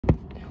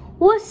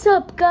What's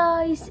up,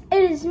 guys?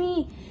 It is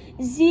me,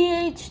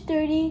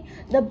 ZH30,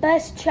 the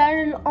best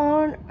channel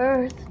on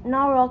earth.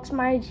 Now rocks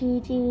my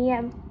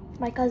GGM,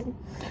 my cousin.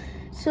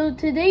 So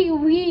today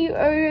we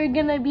are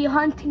gonna be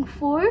hunting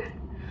for,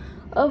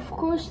 of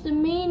course, the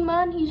main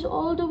man. He's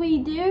all the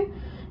way there,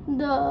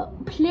 the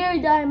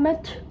player that I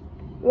met,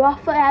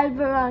 Rafael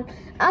Varane.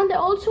 And I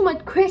also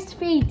met Chris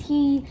Fate.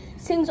 He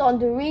sings on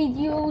the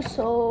radio,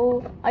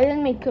 so I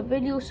didn't make a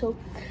video. So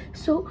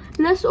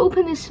let's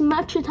open this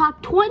match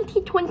attack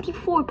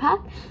 2024 pack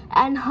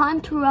and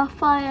hunt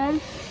Rafael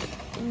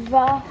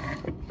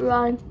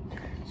Varane.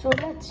 So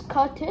let's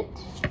cut it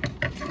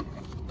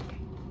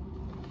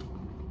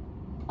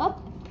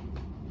up.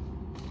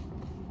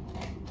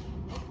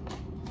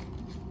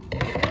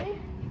 Okay.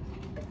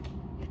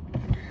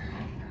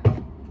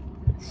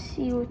 Let's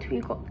see what we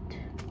got.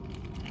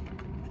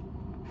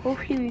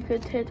 Hopefully we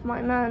could hit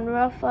my man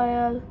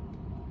Rafael.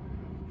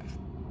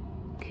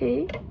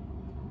 Okay.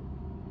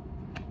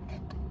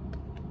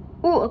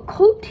 Oh, a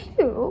cult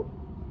hero.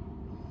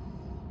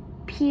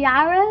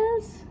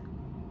 Pires.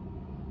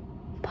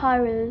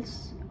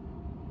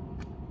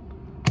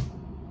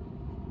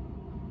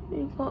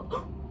 We got.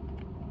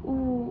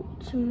 Oh,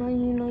 it's Man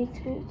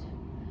United.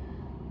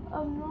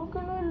 I'm not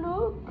gonna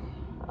look.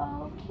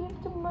 I'll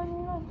keep the Man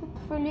United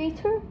for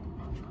later.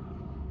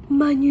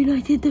 Man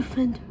United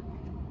defender.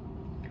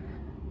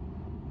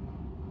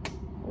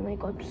 Oh my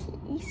god,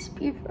 please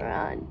be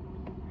Varane.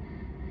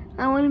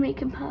 I want to make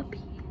him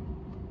happy.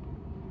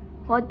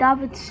 Got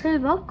David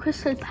Silva,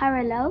 Crystal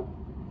Parallel,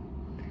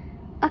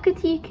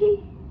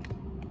 Akatiki,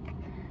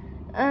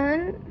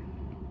 and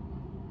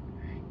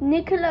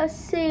Nicolas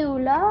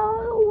Seula,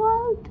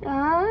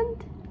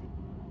 and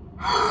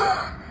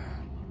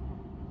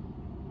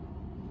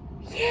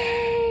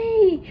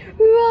yay!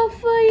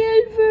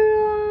 Rafael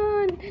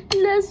Varane!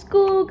 Let's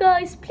go,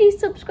 guys. Please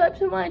subscribe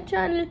to my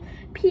channel.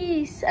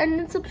 Peace.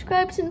 And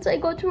subscribe since I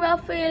got to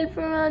Rafael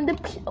Varane, the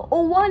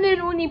one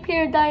and only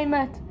player that I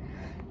met.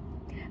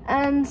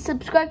 And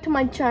subscribe to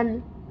my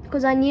channel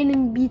because I need to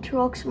beat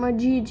rocks my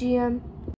GGM.